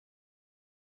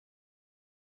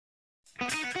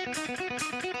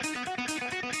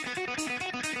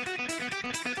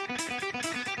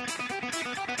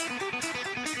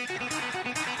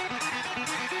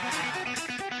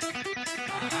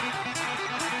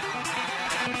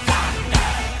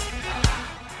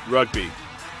Rugby,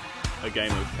 a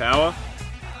game of power,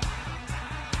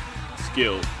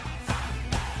 skill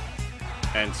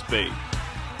and speed.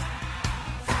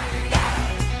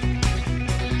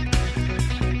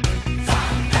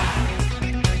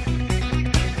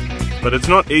 But it's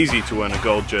not easy to earn a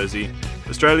gold jersey.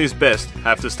 Australia's best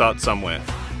have to start somewhere.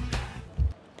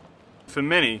 For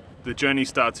many, the journey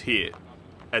starts here,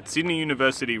 at Sydney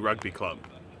University Rugby Club.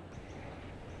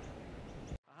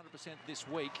 100% this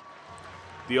week.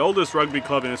 The oldest rugby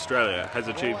club in Australia has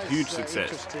achieved huge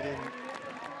success.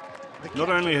 Not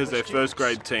only has their first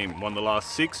grade team won the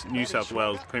last 6 New South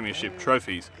Wales Premiership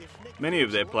trophies, many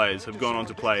of their players have gone on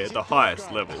to play at the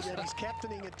highest levels.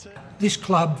 This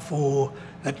club for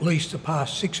at least the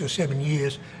past 6 or 7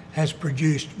 years has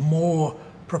produced more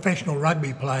professional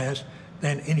rugby players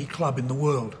than any club in the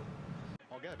world.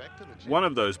 One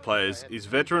of those players is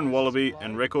veteran Wallaby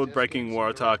and record-breaking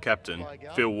Waratah captain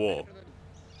Phil Waugh.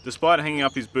 Despite hanging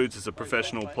up his boots as a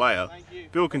professional player,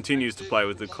 Phil continues to play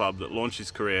with the club that launched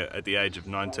his career at the age of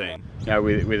 19.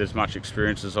 With as much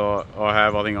experience as I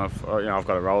have, I think I've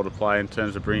got a role to play in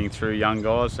terms of bringing through young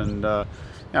guys, and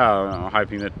I'm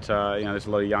hoping that there's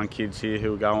a lot of young kids here who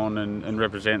will go on and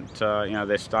represent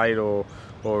their state or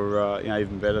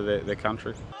even better their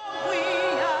country.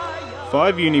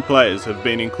 5 uni players have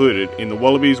been included in the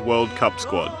Wallabies World Cup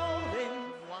squad.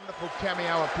 Wonderful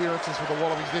cameo appearances for the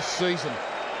Wallabies this season.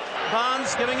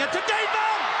 Barnes giving it to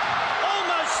Deepan!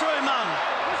 Almost through mum.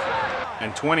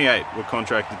 And 28 were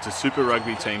contracted to Super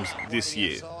Rugby teams this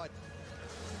year.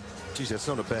 Geez, that's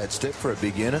not a bad step for a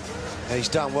beginner. And he's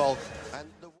done well.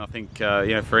 I think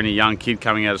for any young kid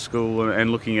coming out of school and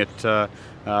looking at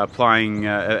playing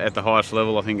at the highest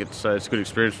level, I think it's a good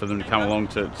experience for them to come along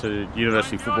to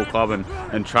University Football Club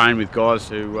and train with guys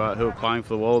who are playing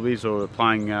for the Wallabies or are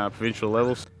playing provincial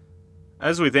levels.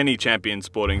 As with any champion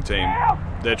sporting team,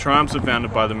 their triumphs are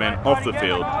founded by the men off the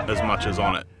field as much as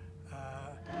on it.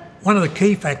 One of the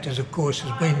key factors, of course,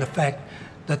 has been the fact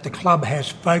that the club has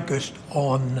focused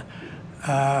on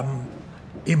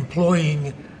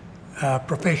employing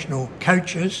professional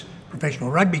coaches,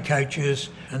 professional rugby coaches,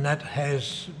 and that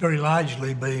has very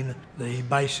largely been the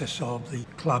basis of the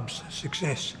club's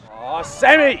success. Oh,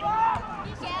 Sammy!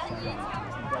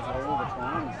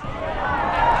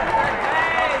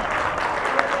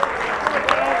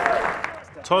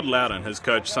 Todd Loudon has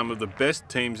coached some of the best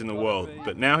teams in the world,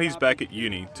 but now he's back at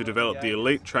uni to develop the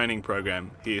elite training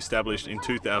program he established in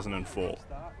 2004.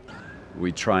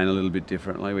 We train a little bit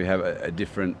differently. We have a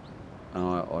different,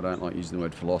 I don't like using the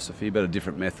word philosophy, but a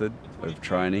different method of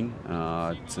training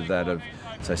to that of,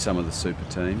 say, some of the super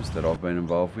teams that I've been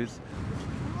involved with.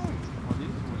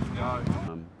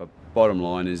 But bottom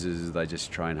line is they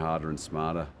just train harder and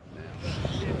smarter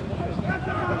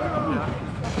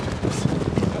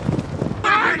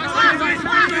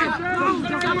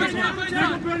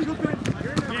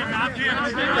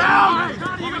now.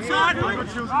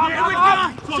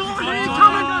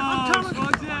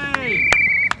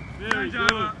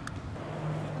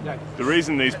 The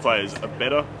reason these players are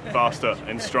better, faster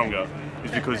and stronger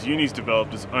is because uni's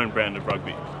developed its own brand of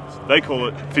rugby. They call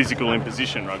it physical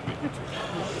imposition rugby.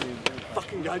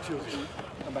 Fucking go to it.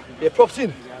 Yeah, props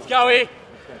in. Let's go here.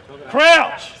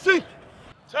 Crouch. Sit.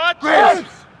 Touch. Crouch.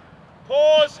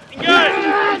 Pause.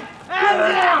 Engage.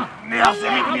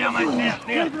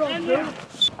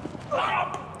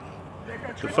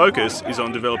 The focus is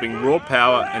on developing raw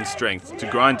power and strength to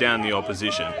grind down the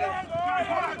opposition,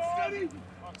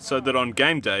 so that on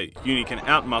game day, uni can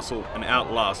outmuscle and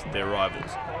outlast their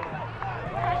rivals.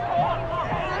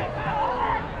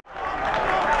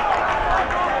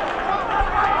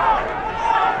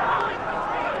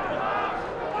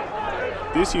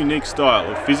 This unique style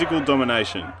of physical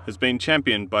domination has been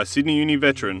championed by Sydney Uni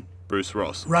veteran Bruce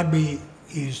Ross. Rugby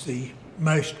is the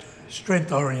most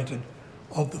strength-oriented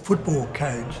of the football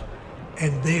codes,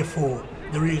 and therefore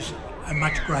there is a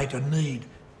much greater need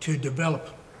to develop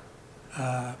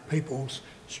people's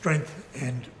strength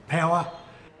and power.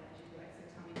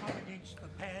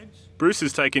 Bruce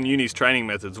has taken uni's training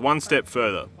methods one step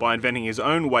further by inventing his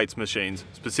own weights machines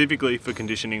specifically for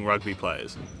conditioning rugby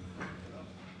players.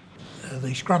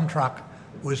 The scrum truck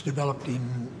was developed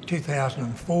in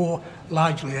 2004,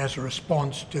 largely as a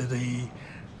response to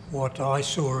what I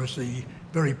saw as the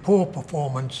very poor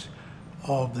performance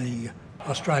of the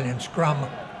Australian scrum.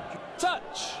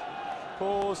 Touch.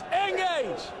 Pause.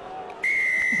 Engage.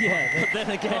 Yeah, but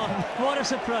then again, what a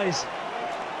surprise.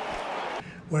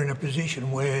 We're in a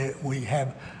position where we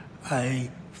have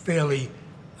a fairly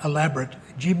elaborate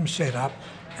gym set up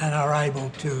and are able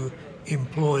to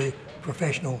employ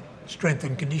professional strength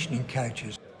and conditioning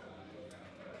coaches.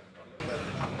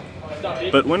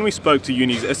 But when we spoke to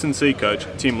Uni's S&C coach,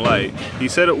 Tim Lay, he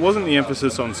said it wasn't the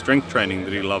emphasis on strength training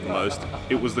that he loved most,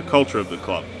 it was the culture of the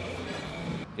club.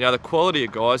 You know, the quality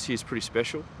of guys here is pretty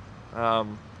special.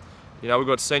 You know, we've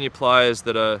got senior players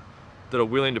that are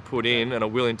willing to put in and are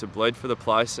willing to bleed for the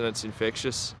place, and it's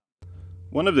infectious.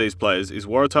 One of these players is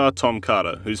Waratah Tom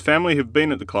Carter, whose family have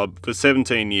been at the club for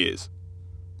 17 years.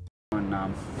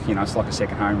 And, you know, it's like a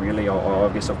second home really.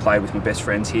 I guess I've played with my best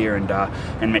friends here and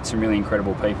met some really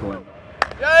incredible people. And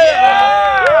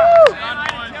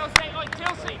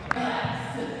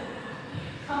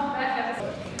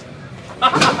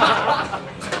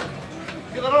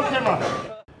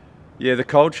Yeah, the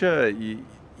culture, you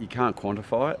can't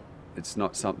quantify it. It's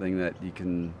not something that you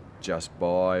can just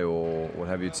buy or what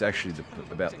have you. It's actually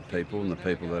about the people and the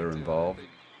people that are involved.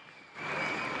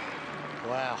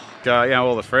 Wow. You know,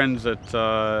 all the friends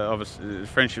that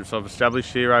friendships I've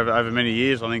established here over many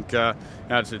years. I think you know,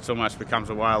 it's almost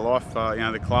becomes a way of life. You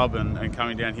know, the club and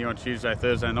coming down here on Tuesday,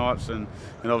 Thursday nights, and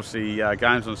obviously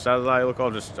games on Saturday. Look,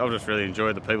 I've just really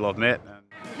enjoyed the people I've met.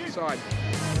 Side.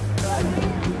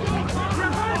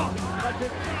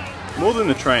 More than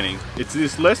the training, it's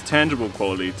this less tangible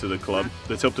quality to the club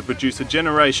that's helped to produce a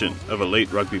generation of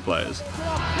elite rugby players.